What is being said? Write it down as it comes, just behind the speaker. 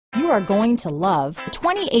are going to love the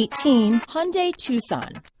 2018 Hyundai Tucson.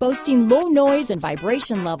 Boasting low noise and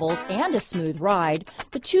vibration levels and a smooth ride,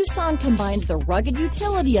 the Tucson combines the rugged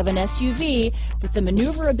utility of an SUV with the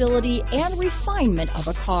maneuverability and refinement of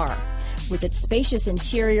a car. With its spacious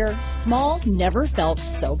interior, small never felt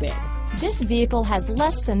so big. This vehicle has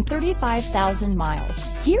less than 35,000 miles.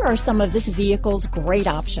 Here are some of this vehicle's great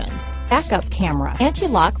options: backup camera,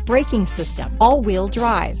 anti-lock braking system, all-wheel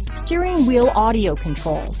drive, steering wheel audio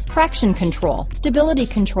controls, traction control, stability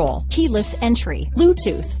control, keyless entry,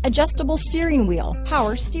 Bluetooth, adjustable steering wheel,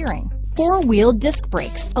 power steering, four-wheel disc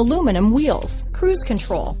brakes, aluminum wheels, cruise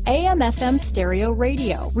control, AM/FM stereo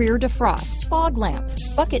radio, rear defrost, fog lamps,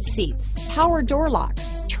 bucket seats, power door locks,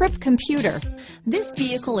 trip computer. This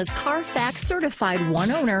vehicle is Carfax certified one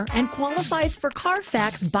owner and qualifies for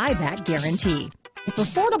Carfax buyback guarantee. If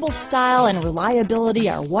affordable style and reliability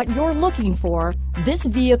are what you're looking for, this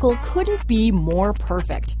vehicle couldn't be more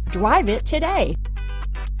perfect. Drive it today.